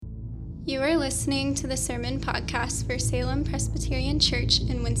You are listening to the Sermon Podcast for Salem Presbyterian Church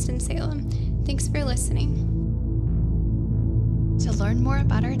in Winston-Salem. Thanks for listening. To learn more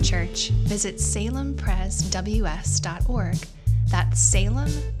about our church, visit salempresws.org. That's Salem,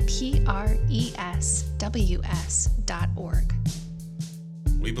 PRESWS.org.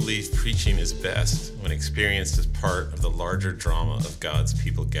 We believe preaching is best when experienced as part of the larger drama of God's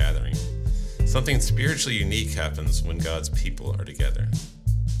people gathering. Something spiritually unique happens when God's people are together.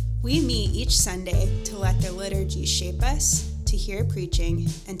 We meet each Sunday to let the liturgy shape us, to hear preaching,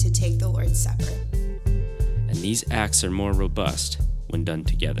 and to take the Lord's Supper. And these acts are more robust when done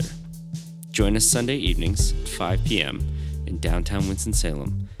together. Join us Sunday evenings at 5 p.m. in downtown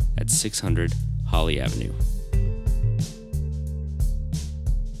Winston-Salem at 600 Holly Avenue.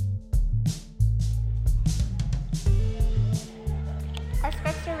 Our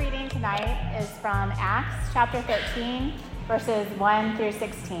scripture reading tonight is from Acts chapter 13, verses 1 through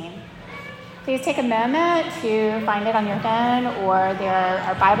 16. Please take a moment to find it on your phone, or there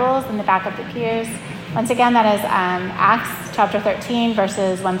are Bibles in the back of the pews. Once again, that is Acts chapter 13,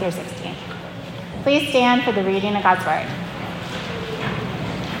 verses 1 through 16. Please stand for the reading of God's Word.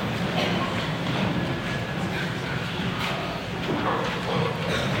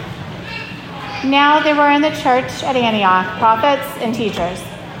 Now there were in the church at Antioch prophets and teachers: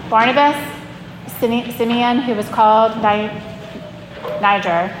 Barnabas, Simeon, who was called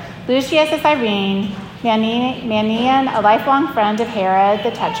Niger, Lucius of Cyrene, Manaen, a lifelong friend of Herod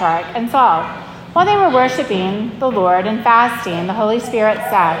the Tetrarch, and Saul. While they were worshiping the Lord and fasting, the Holy Spirit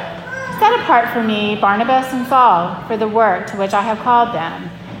said, "Set apart for me Barnabas and Saul for the work to which I have called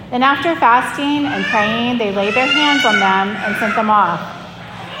them." Then after fasting and praying, they laid their hands on them and sent them off.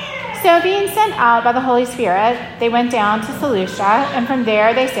 So being sent out by the Holy Spirit, they went down to Seleucia, and from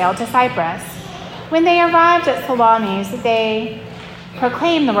there they sailed to Cyprus. When they arrived at Salamis, they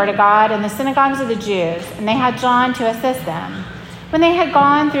proclaimed the word of God in the synagogues of the Jews, and they had John to assist them. When they had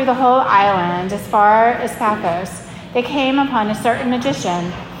gone through the whole island as far as Paphos, they came upon a certain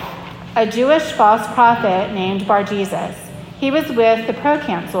magician, a Jewish false prophet named Bar-Jesus. He was with the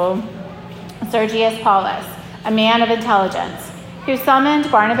proconsul Sergius Paulus, a man of intelligence, who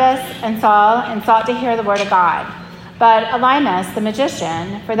summoned Barnabas and Saul and sought to hear the word of God. But Elymas, the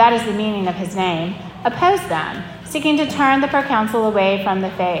magician, for that is the meaning of his name, opposed them, seeking to turn the proconsul away from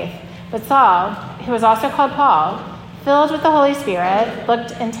the faith. But Saul, who was also called Paul, filled with the Holy Spirit,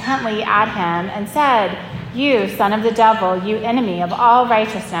 looked intently at him and said, "You, son of the devil, you enemy of all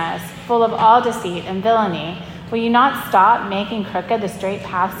righteousness, full of all deceit and villainy, will you not stop making crooked the straight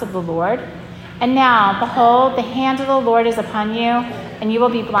paths of the Lord? And now, behold, the hand of the Lord is upon you, and you will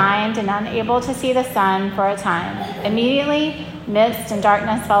be blind and unable to see the sun for a time." Immediately, mist and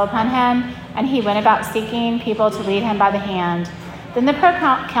darkness fell upon him, and he went about seeking people to lead him by the hand. Then the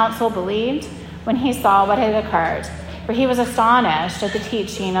proconsul believed when he saw what had occurred, for he was astonished at the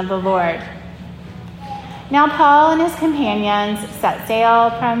teaching of the Lord. Now Paul and his companions set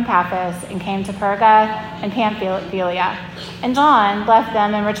sail from Paphos and came to Perga and Pamphylia, and John left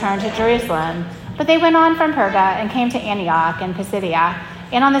them and returned to Jerusalem. But they went on from Perga and came to Antioch in Pisidia,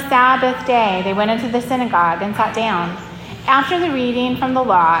 and on the Sabbath day they went into the synagogue and sat down. After the reading from the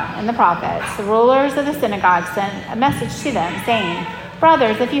law and the prophets, the rulers of the synagogue sent a message to them, saying,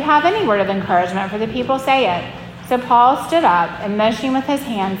 "Brothers, if you have any word of encouragement for the people, say it." So Paul stood up and, motioning with his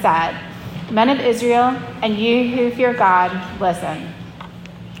hand, said, "Men of Israel, and you who fear God, listen.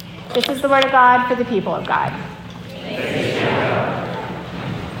 This is the word of God for the people of God."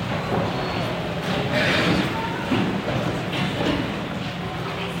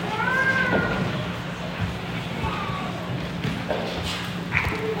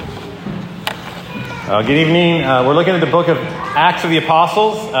 Good evening. We're looking at the book of Acts of the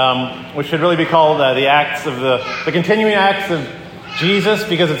Apostles, which should really be called the Acts of the continuing Acts of Jesus,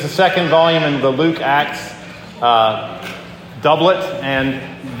 because it's the second volume in the Luke Acts doublet, and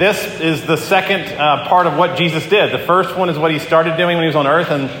this is the second part of what Jesus did. The first one is what he started doing when he was on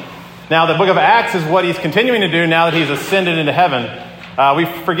earth, and now the book of Acts is what he's continuing to do now that he's ascended into heaven. We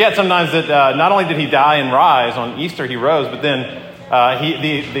forget sometimes that not only did he die and rise on Easter, he rose, but then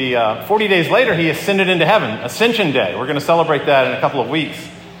 40 days later he ascended into heaven, Ascension Day. We're going to celebrate that in a couple of weeks.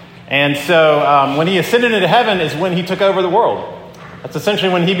 And so when he ascended into heaven is when he took over the world. That's essentially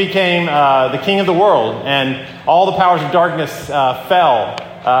when he became the king of the world, and all the powers of darkness fell,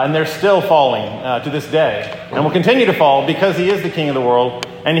 and they're still falling to this day, and will continue to fall because he is the king of the world,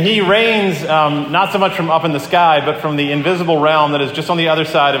 and he reigns not so much from up in the sky, but from the invisible realm that is just on the other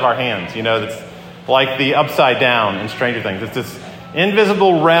side of our hands. You know, that's like the upside down in Stranger Things. It's this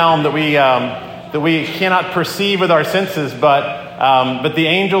invisible realm that we cannot perceive with our senses, but but the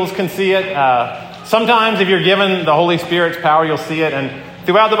angels can see it. Sometimes if you're given the Holy Spirit's power, you'll see it. And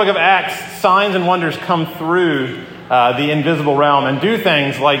throughout the book of Acts, signs and wonders come through the invisible realm and do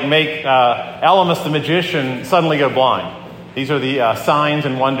things like make Elymas the magician suddenly go blind. These are the signs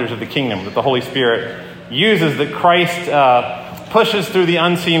and wonders of the kingdom that the Holy Spirit uses, that Christ pushes through the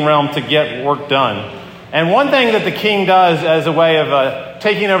unseen realm to get work done. And one thing that the king does as a way of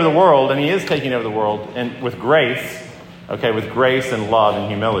taking over the world, and he is taking over the world and with grace, with grace and love and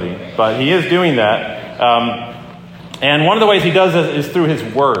humility, but he is doing that. And one of the ways he does this is through his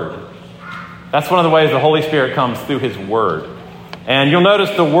word. That's one of the ways the Holy Spirit comes, through his word. And you'll notice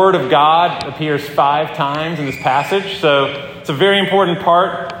the word of God appears 5 times in this passage. So it's a very important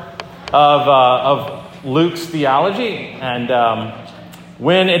part of Luke's theology. And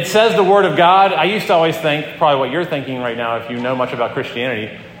when it says the word of God, I used to always think, probably what you're thinking right now if you know much about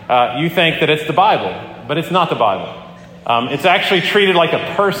Christianity, you think that it's the Bible, but it's not the Bible. It's actually treated like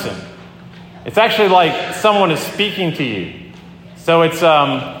a person. It's actually like someone is speaking to you. So it's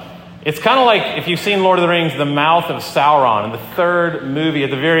kind of like, if you've seen Lord of the Rings, the mouth of Sauron in the 3rd movie at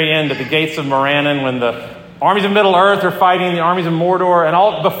the very end at the gates of Morannon, when the armies of Middle-earth are fighting the armies of Mordor, and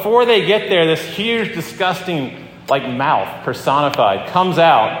all before they get there, this huge, disgusting, mouth personified comes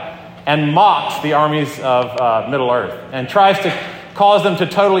out and mocks the armies of Middle-earth and tries to cause them to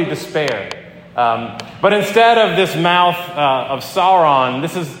totally despair. But instead of this mouth of Sauron,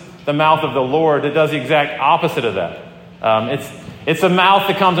 this is the mouth of the Lord that does the exact opposite of that. It's a mouth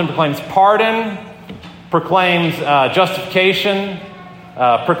that comes and proclaims pardon, proclaims justification,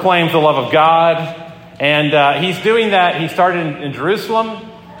 proclaims the love of God. And he's doing that. He started in Jerusalem.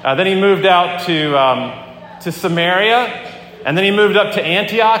 Then he moved out to Samaria. And then he moved up to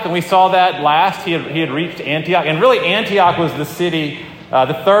Antioch. And we saw that last. He had reached Antioch. And really, Antioch was the city,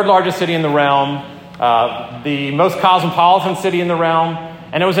 the 3rd largest city in the realm, the most cosmopolitan city in the realm.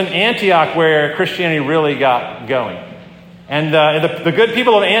 And it was in Antioch where Christianity really got going. And the good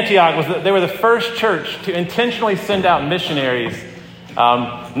people of Antioch, they were the first church to intentionally send out missionaries,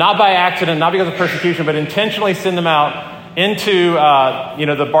 not by accident, not because of persecution, but intentionally send them out into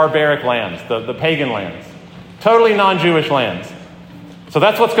the barbaric lands, the pagan lands, totally non-Jewish lands. So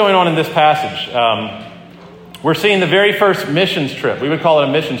that's what's going on in this passage. We're seeing the very first missions trip. We would call it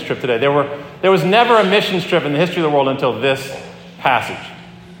a missions trip today. There was never a missions trip in the history of the world until this passage.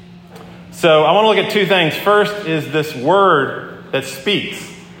 So I want to look at 2 things. First is this word that speaks,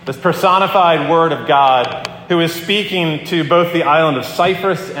 this personified word of God who is speaking to both the island of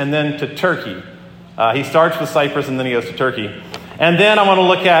Cyprus and then to Turkey. He starts with Cyprus and then he goes to Turkey. And then I want to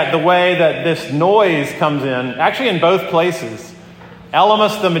look at the way that this noise comes in, actually in both places.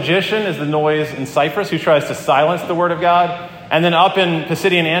 Elymas the magician is the noise in Cyprus who tries to silence the word of God. And then up in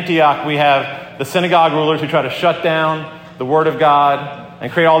Pisidian Antioch, we have the synagogue rulers who try to shut down the word of God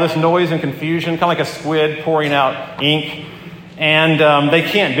and create all this noise and confusion, kind of like a squid pouring out ink. And they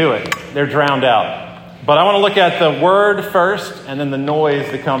can't do it. They're drowned out. But I want to look at the word first, and then the noise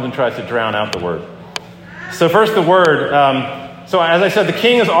that comes and tries to drown out the word. So first the word. So as I said, the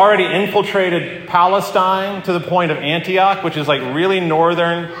king has already infiltrated Palestine to the point of Antioch, which is like really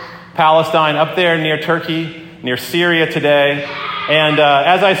northern Palestine, up there near Turkey, near Syria today. And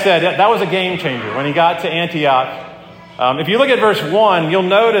as I said, that was a game changer when he got to Antioch. If you look at verse 1, you'll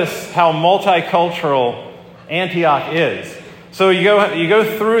notice how multicultural Antioch is. So you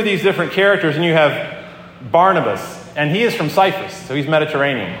go through these different characters, and you have Barnabas, and he is from Cyprus, so he's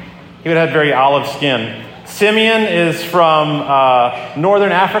Mediterranean. He would have very olive skin. Simeon is from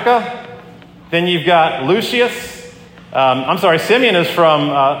northern Africa. Then you've got Lucius. Simeon is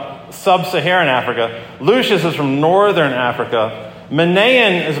from sub-Saharan Africa. Lucius is from northern Africa.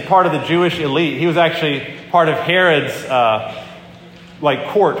 Manaen is a part of the Jewish elite. He was actually part of Herod's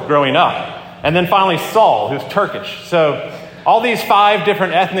court growing up. And then finally Saul, who's Turkish. So all these 5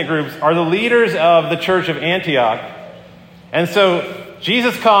 different ethnic groups are the leaders of the church of Antioch. And so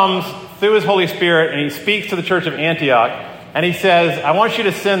Jesus comes through his Holy Spirit and he speaks to the church of Antioch. And he says, I want you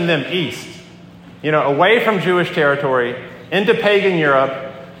to send them east, away from Jewish territory into pagan Europe.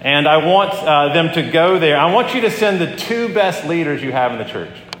 And I want them to go there. I want you to send the 2 best leaders you have in the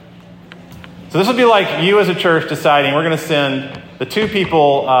church. So this would be like you as a church deciding we're going to send the 2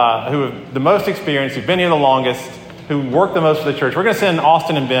 people who have the most experience, who've been here the longest, who work the most for the church. We're going to send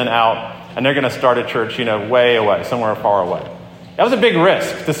Austin and Ben out, and they're going to start a church, way away, somewhere far away. That was a big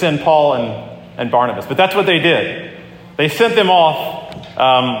risk to send Paul and Barnabas, but that's what they did. They sent them off,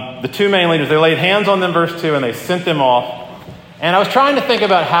 the 2 main leaders. They laid hands on them, verse 2, and they sent them off. And I was trying to think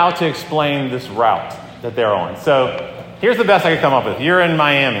about how to explain this route that they're on. So here's the best I could come up with. You're in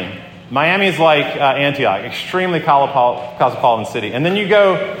Miami. Miami is like Antioch, extremely cosmopolitan city. And then you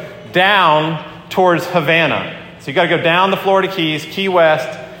go down towards Havana. So you got to go down the Florida Keys, Key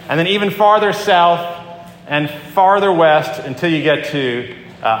West, and then even farther south and farther west until you get to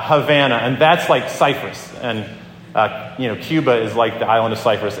Havana. And that's like Cyprus. And, Cuba is like the island of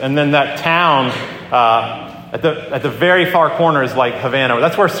Cyprus. And then that town at the very far corner is like Havana.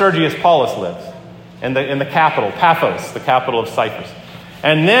 That's where Sergius Paulus lives, in the capital, Paphos, the capital of Cyprus.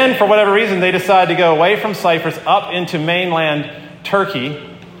 And then, for whatever reason, they decide to go away from Cyprus up into mainland Turkey.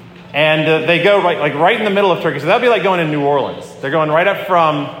 And they go right in the middle of Turkey. So that would be like going to New Orleans. They're going right up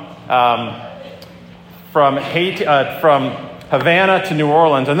from Havana to New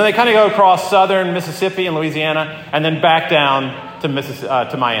Orleans. And then they kind of go across southern Mississippi and Louisiana and then back down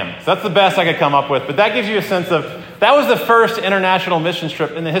to Miami. So that's the best I could come up with. But that gives you a sense of, that was the first international mission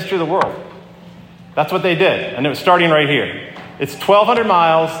trip in the history of the world. That's what they did. And it was starting right here. It's 1,200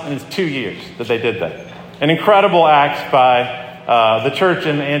 miles and it's 2 years that they did that. An incredible act by the church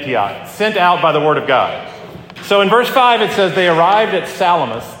in Antioch, sent out by the word of God. So in verse 5 it says they arrived at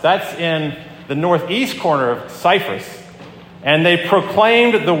Salamis. That's in the northeast corner of Cyprus. And they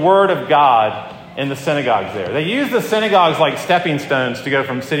proclaimed the word of God in the synagogues there. They use the synagogues like stepping stones to go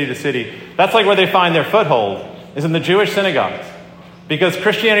from city to city. That's like where they find their foothold, is in the Jewish synagogues. Because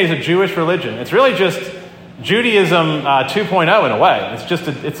Christianity is a Jewish religion. It's really just Judaism 2.0 in a way.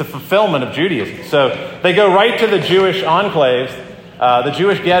 It's a fulfillment of Judaism. So they go right to the Jewish enclaves, the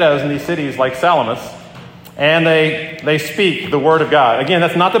Jewish ghettos in these cities like Salamis, and they speak the word of God. Again,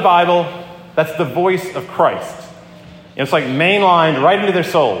 that's not the Bible. That's the voice of Christ. It's like mainlined right into their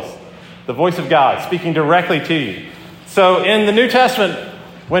souls. The voice of God speaking directly to you. So in the New Testament,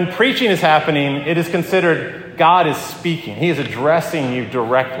 when preaching is happening, it is considered God is speaking. He is addressing you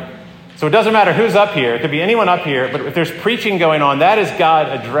directly. So it doesn't matter who's up here. It could be anyone up here. But if there's preaching going on, that is God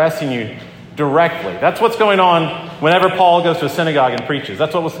addressing you directly. That's what's going on whenever Paul goes to a synagogue and preaches.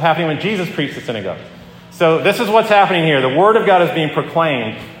 That's what was happening when Jesus preached at synagogues. So this is what's happening here. The word of God is being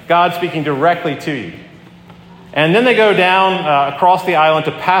proclaimed. God speaking directly to you. And then they go down across the island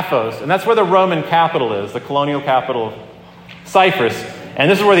to Paphos. And that's where the Roman capital is, the colonial capital of Cyprus.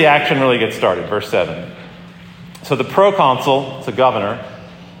 And this is where the action really gets started. Verse 7. So the proconsul, it's a governor.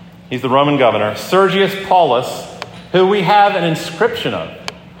 He's the Roman governor, Sergius Paulus, who we have an inscription of.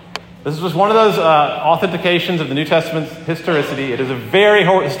 This was one of those authentications of the New Testament's historicity. It is a very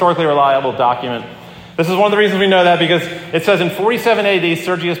historically reliable document. This is one of the reasons we know that, because it says in 47 AD,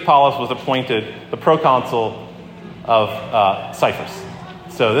 Sergius Paulus was appointed the proconsul of Cyprus.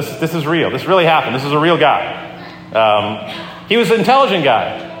 So this is real. This really happened. This is a real guy. He was an intelligent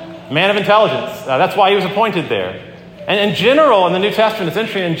guy, man of intelligence. That's why he was appointed there. And in general, in the New Testament, it's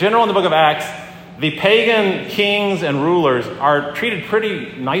interesting, in general in the book of Acts, the pagan kings and rulers are treated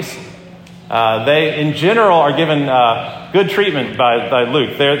pretty nicely. They, in general, are given good treatment by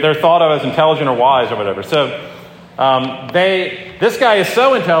Luke. They're thought of as intelligent or wise or whatever. So this guy is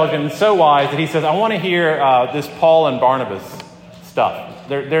so intelligent and so wise that he says, I want to hear this Paul and Barnabas stuff.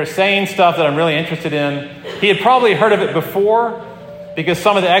 They're saying stuff that I'm really interested in. He had probably heard of it before because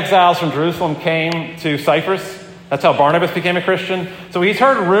some of the exiles from Jerusalem came to Cyprus. That's how Barnabas became a Christian. So he's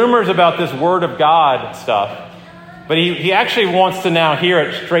heard rumors about this word of God stuff, but he actually wants to now hear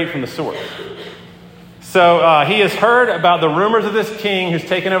it straight from the source. So he has heard about the rumors of this king who's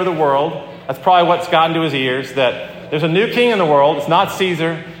taken over the world. That's probably what's gotten to his ears, that there's a new king in the world. It's not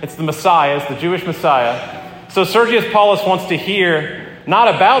Caesar. It's the Messiah. It's the Jewish Messiah. So Sergius Paulus wants to hear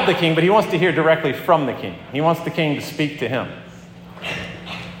not about the king, but he wants to hear directly from the king. He wants the king to speak to him.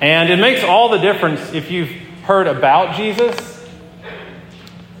 And it makes all the difference if you've heard about Jesus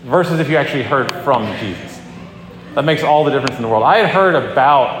versus if you actually heard from Jesus. That makes all the difference in the world. I had heard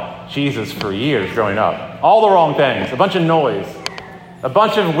about Jesus for years growing up. All the wrong things. A bunch of noise. A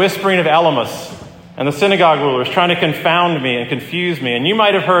bunch of whispering of Elymas and the synagogue rulers trying to confound me and confuse me. And you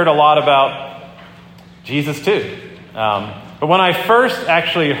might have heard a lot about Jesus too. But when I first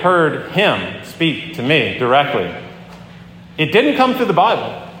actually heard him speak to me directly, it didn't come through the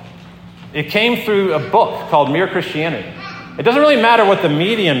Bible. It came through a book called Mere Christianity. It doesn't really matter what the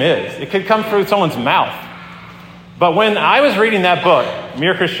medium is. It could come through someone's mouth. But when I was reading that book,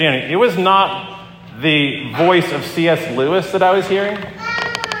 Mere Christianity, it was not the voice of C.S. Lewis that I was hearing.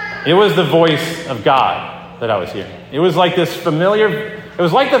 It was the voice of God that I was hearing. It was like this familiar, it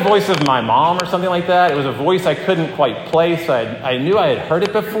was like the voice of my mom or something like that. It was a voice I couldn't quite place. I knew I had heard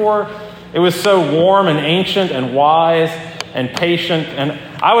it before. It was so warm and ancient and wise and patient. And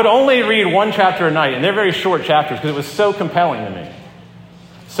I would only read one chapter a night, and they're very short chapters because it was so compelling to me.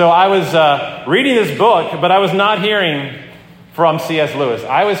 So I was reading this book, but I was not hearing from C.S. Lewis.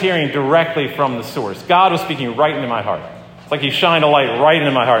 I was hearing directly from the source. God was speaking right into my heart. It's like he shined a light right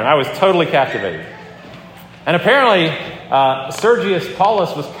into my heart, and I was totally captivated. And apparently, Sergius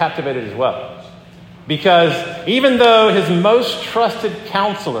Paulus was captivated as well. Because even though his most trusted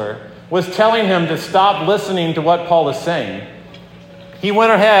counselor was telling him to stop listening to what Paul is saying, he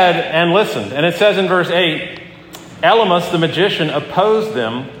went ahead and listened. And it says in verse 8, Elymas the magician opposed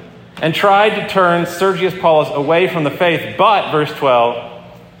them and tried to turn Sergius Paulus away from the faith. But, verse 12,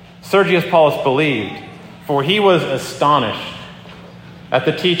 Sergius Paulus believed, for he was astonished at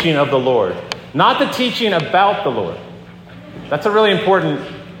the teaching of the Lord. Not the teaching about the Lord. That's a really important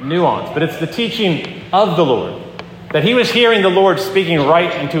nuance, but it's the teaching of the Lord. That he was hearing the Lord speaking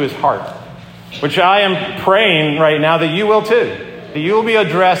right into his heart, which I am praying right now that you will too. That you will be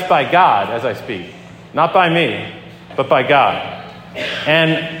addressed by God as I speak. Not by me, but by God.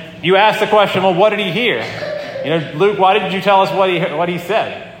 And you ask the question, well, what did he hear? Luke, why didn't you tell us what he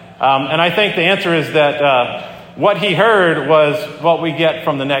said? And I think the answer is that what he heard was what we get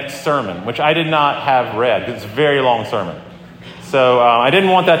from the next sermon, which I did not have read, because it's a very long sermon. So I didn't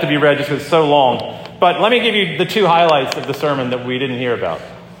want that to be read just because it's so long. But let me give you the two highlights of the sermon that we didn't hear about.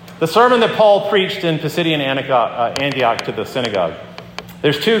 The sermon that Paul preached in Pisidian Antioch to the synagogue.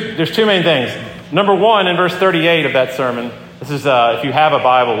 There's two main things. Number one, in verse 38 of that sermon, this is, if you have a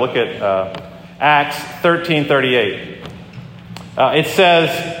Bible, look at Acts 13:38. It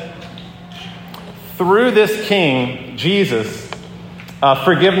says, through this king, Jesus,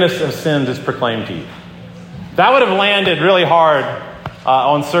 forgiveness of sins is proclaimed to you. That would have landed really hard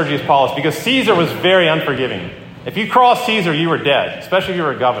on Sergius Paulus because Caesar was very unforgiving. If you crossed Caesar, you were dead, especially if you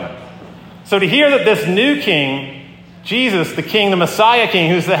were a governor. So to hear that this new king, Jesus, the king, the Messiah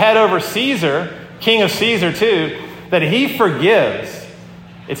king, who's the head over Caesar, king of Caesar too, that he forgives.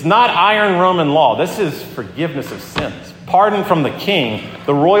 It's not iron Roman law. This is forgiveness of sins. Pardon from the king,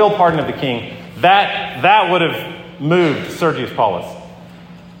 the royal pardon of the king. That would have moved Sergius Paulus.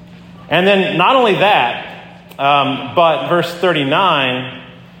 And then not only that, but verse 39,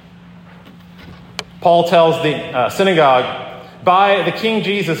 Paul tells the synagogue, by the King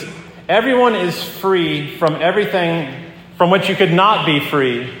Jesus, everyone is free from everything from which you could not be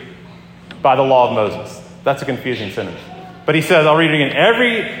free by the law of Moses. That's a confusing sentence. But he says, I'll read it again.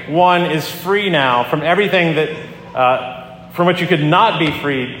 Everyone is free now from everything that from which you could not be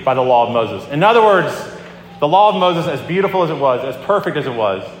freed by the law of Moses. In other words, the law of Moses, as beautiful as it was, as perfect as it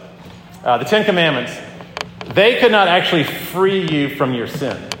was, the Ten Commandments, they could not actually free you from your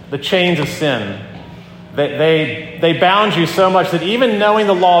sin, the chains of sin. They bound you so much that even knowing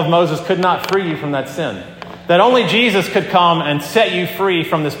the law of Moses could not free you from that sin. That only Jesus could come and set you free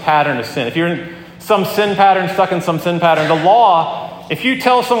from this pattern of sin. If you're in some sin pattern, stuck in some sin pattern, the law, if you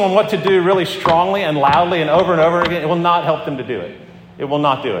tell someone what to do really strongly and loudly and over again, it will not help them to do it. It will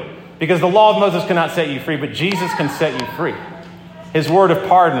not do it. Because the law of Moses cannot set you free, but Jesus can set you free. His word of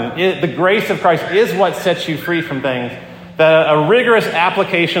pardon, the grace of Christ is what sets you free from things that a rigorous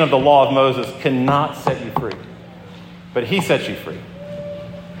application of the law of Moses cannot set you free. But he sets you free.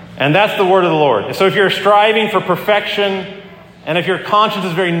 And that's the word of the Lord. So if you're striving for perfection, and if your conscience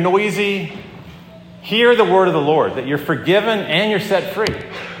is very noisy, hear the word of the Lord, that you're forgiven and you're set free.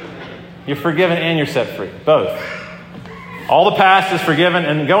 You're forgiven and you're set free, both. All the past is forgiven,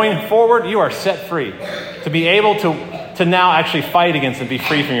 and going forward, you are set free to be able to now actually fight against and be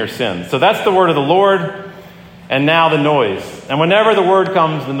free from your sins. So that's the word of the Lord, and now the noise. And whenever the word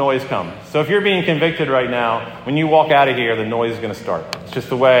comes, the noise comes. So if you're being convicted right now, when you walk out of here, the noise is going to start. It's just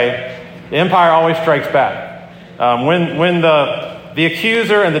the way the empire always strikes back. When the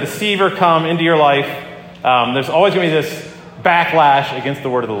accuser and the deceiver come into your life, there's always going to be this backlash against the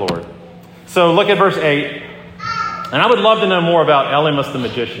word of the Lord. So look at verse 8. And I would love to know more about Elymas the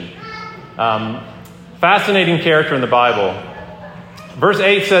magician. Fascinating character in the Bible. Verse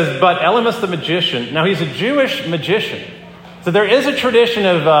 8 says, but Elymas the magician, now he's a Jewish magician. So there is a tradition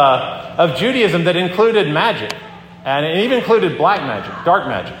of Judaism that included magic. And it even included black magic, dark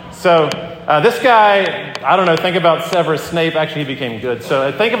magic. So this guy, I don't know, think about Severus Snape. Actually, he became good. So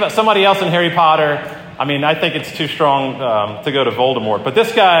think about somebody else in Harry Potter. I mean, I think it's too strong to go to Voldemort. But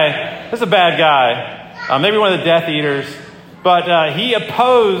this guy, this is a bad guy. Maybe one of the Death Eaters. But he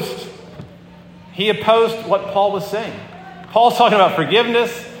opposed what Paul was saying. Paul's talking about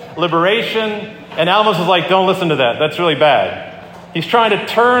forgiveness, liberation, and Elymas was like, don't listen to that. That's really bad. He's trying to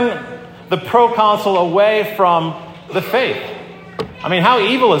turn the proconsul away from the faith. I mean, how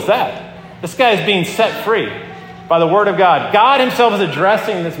evil is that? This guy is being set free by the word of God. God himself is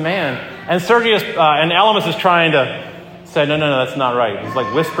addressing this man. And Sergius and Elymas is trying to say, no, that's not right. He's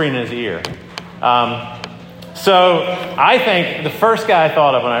like whispering in his ear. So I think the first guy I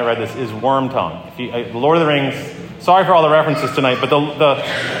thought of when I read this is Wormtongue. Lord of the Rings, sorry for all the references tonight, but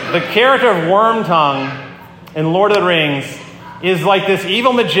the character of Wormtongue in Lord of the Rings is like this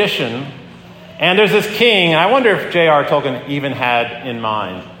evil magician, and there's this king, and I wonder if J.R. Tolkien even had in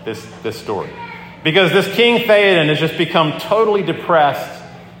mind this story. Because this King Theoden has just become totally depressed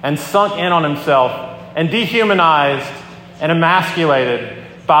and sunk in on himself and dehumanized and emasculated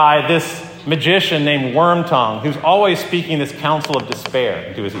by this magician named Wormtongue, who's always speaking this counsel of despair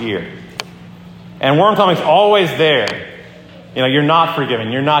into his ear. And Wormtongue is always there. You're not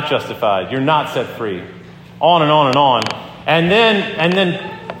forgiven. You're not justified. You're not set free. On and on and on. And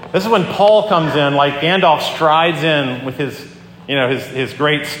then this is when Paul comes in, like Gandalf strides in with his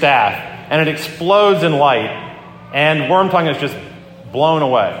great staff, and it explodes in light, and Wormtongue is just blown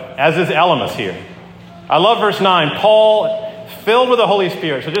away, as is Elymas here. I love verse 9. Paul, filled with the Holy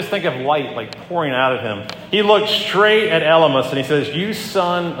Spirit, so just think of light like pouring out of him. He looked straight at Elymas and he says, "You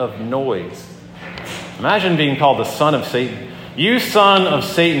son of noise." Imagine being called the son of Satan. "You son of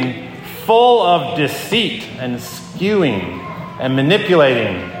Satan, full of deceit and skewing and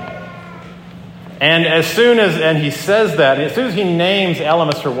manipulating." And as soon as he says that, as soon as he names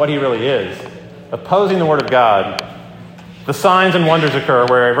Elymas for what he really is, opposing the word of God, the signs and wonders occur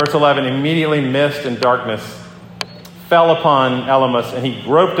where, verse 11, immediately mist and darkness fell upon Elymas, and he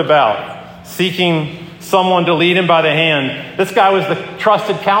groped about, seeking someone to lead him by the hand. This guy was the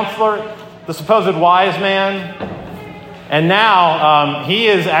trusted counselor, the supposed wise man, and now he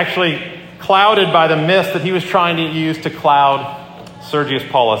is actually clouded by the mist that he was trying to use to cloud Sergius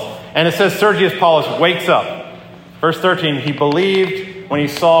Paulus. And it says Sergius Paulus wakes up. Verse 13, he believed when he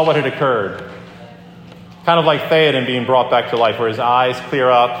saw what had occurred. Kind of like Theoden being brought back to life, where his eyes clear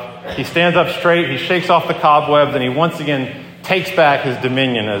up. He stands up straight, he shakes off the cobwebs, and he once again takes back his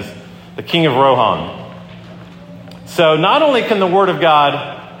dominion as the king of Rohan. So not only can the word of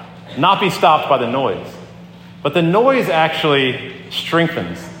God not be stopped by the noise, but the noise actually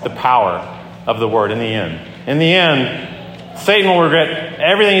strengthens the power of the word in the end. In the end, Satan will regret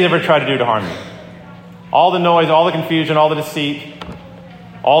everything he's ever tried to do to harm you. All the noise, all the confusion, all the deceit,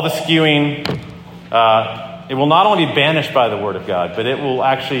 all the skewing, it will not only be banished by the word of God, but it will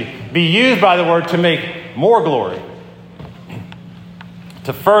actually be used by the word to make more glory,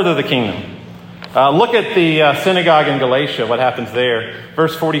 to further the kingdom. Look at the synagogue in Galatia, what happens there.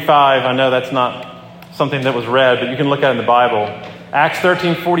 Verse 45, I know that's not something that was read, but you can look at it in the Bible. Acts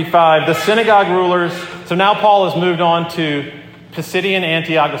 13:45, the synagogue rulers. So now Paul has moved on to Pisidian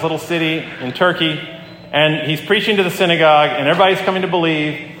Antioch, this little city in Turkey, and he's preaching to the synagogue, and everybody's coming to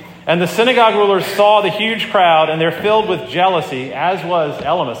believe. And the synagogue rulers saw the huge crowd, and they're filled with jealousy, as was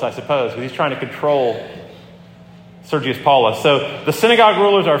Elymas, I suppose, because he's trying to control Sergius Paulus. So the synagogue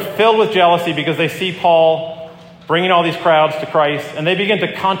rulers are filled with jealousy because they see Paul bringing all these crowds to Christ, and they begin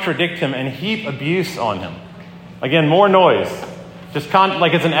to contradict him and heap abuse on him. Again, more noise. Just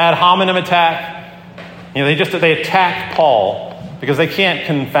like it's an ad hominem attack. They attack Paul because they can't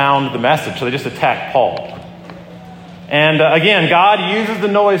confound the message, so they just attack Paul. And again, God uses the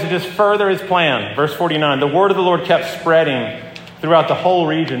noise to just further his plan. Verse 49, the word of the Lord kept spreading throughout the whole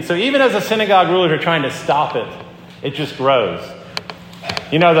region. So even as the synagogue rulers are trying to stop it, it just grows.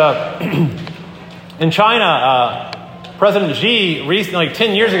 In China, President Xi recently,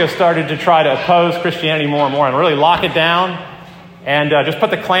 10 years ago, started to try to oppose Christianity more and more and really lock it down and just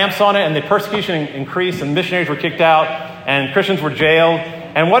put the clamps on it, and the persecution increased, and missionaries were kicked out, and Christians were jailed.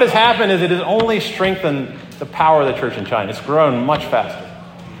 And what has happened is it has only strengthened the power of the church in China. It's grown much faster.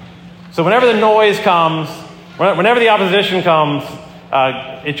 So whenever the noise comes, whenever the opposition comes,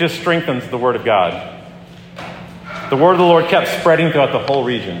 it just strengthens the word of God. The word of the Lord kept spreading throughout the whole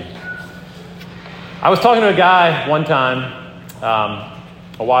region. I was talking to a guy one time,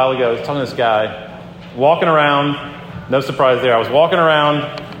 a while ago. I was talking to this guy, walking around. No surprise there. I was walking around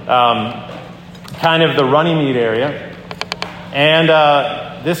kind of the Runnymede area. And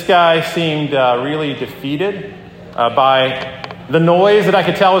this guy seemed really defeated by the noise that I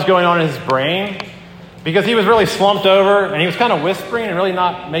could tell was going on in his brain. Because he was really slumped over and he was kind of whispering and really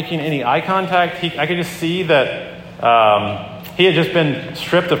not making any eye contact. I could just see that he had just been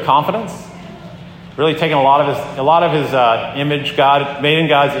stripped of confidence. Really taken a lot of his image, God made in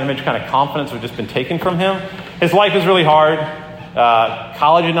God's image, kind of confidence had just been taken from him. His life was really hard.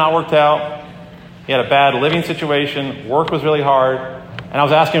 College had not worked out. He had a bad living situation. Work was really hard. And I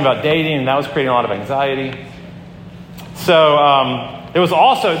was asking him about dating, and that was creating a lot of anxiety. So there was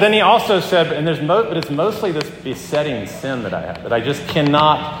also, then he also said, but it's mostly this besetting sin that I have, that I just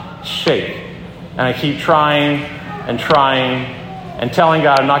cannot shake. And I keep trying and telling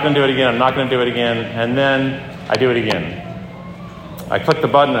God, I'm not going to do it again, I'm not going to do it again. And then I do it again. I click the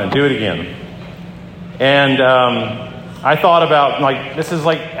button and I do it again. And I thought about, like, this is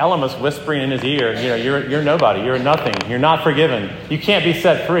like Elymas whispering in his ear, you're nobody, you're nothing, you're not forgiven, you can't be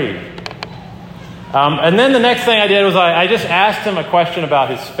set free. And then the next thing I did was I just asked him a question about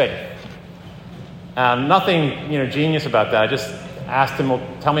his faith. Nothing, genius about that. I just asked him, well,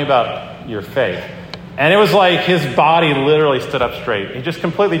 tell me about your faith. And it was like his body literally stood up straight. He just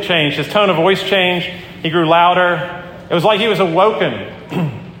completely changed. His tone of voice changed. He grew louder. It was like he was awoken,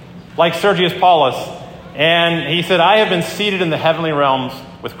 like Sergius Paulus. And he said, I have been seated in the heavenly realms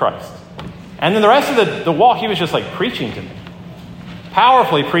with Christ. And then the rest of the walk, he was just like preaching to me.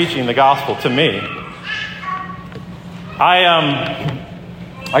 Powerfully preaching the gospel to me.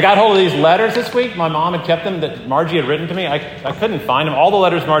 I got hold of these letters this week. My mom had kept them that Margie had written to me. I couldn't find them. All the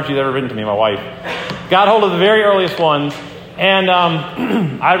letters Margie had ever written to me, my wife. Got hold of the very earliest ones. And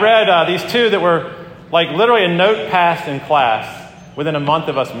I read these two that were like literally a note passed in class within a month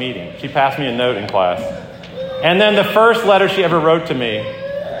of us meeting. She passed me a note in class. And then the first letter she ever wrote to me,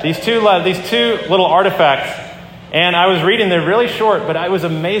 these two little artifacts. And I was reading, they're really short, but I was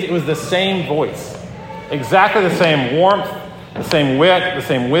amazed. It was the same voice. Exactly the same warmth, the same wit, the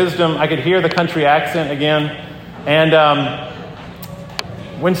same wisdom. I could hear the country accent again. And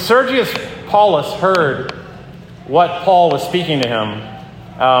when Sergius Paulus heard what Paul was speaking to him,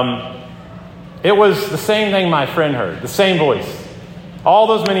 it was the same thing my friend heard, the same voice. All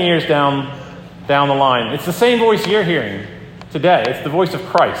those many years down the line. It's the same voice you're hearing today. It's the voice of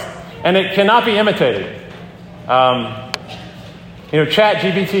Christ. And it cannot be imitated.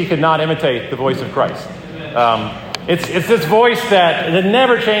 ChatGPT could not imitate the voice of Christ. It's this voice that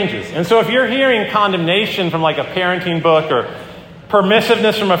never changes. And so if you're hearing condemnation from like a parenting book or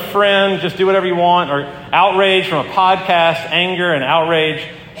permissiveness from a friend, just do whatever you want, or outrage from a podcast, anger and outrage,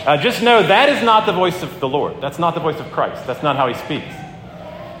 just know that is not the voice of the Lord. That's not the voice of Christ. That's not how he speaks.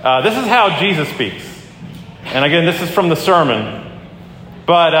 This is how Jesus speaks. And again, this is from the sermon.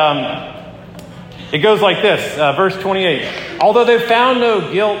 But it goes like this, verse 28. Although they found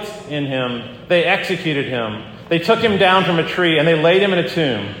no guilt in him, they executed him. They took him down from a tree and they laid him in a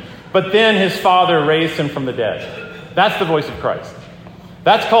tomb. But then his Father raised him from the dead. That's the voice of Christ.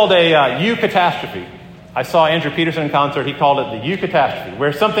 That's called a eucatastrophe. I saw Andrew Peterson in concert. He called it the eucatastrophe,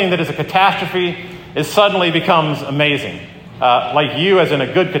 where something that is a catastrophe suddenly becomes amazing. Like you as in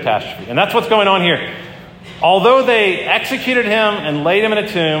a good catastrophe. And that's what's going on here. Although they executed him and laid him in a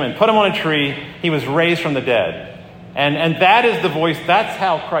tomb and put him on a tree, he was raised from the dead. And that is the voice, that's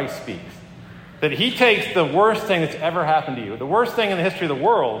how Christ speaks. That he takes the worst thing that's ever happened to you, the worst thing in the history of the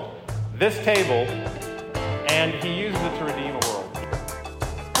world, this table, and he uses it to redeem a world.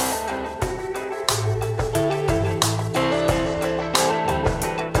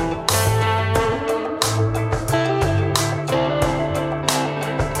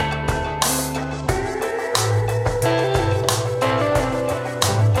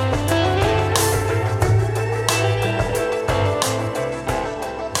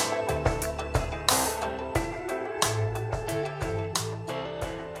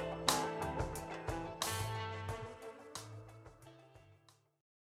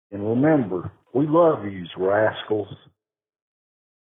 And remember, we love you, rascals.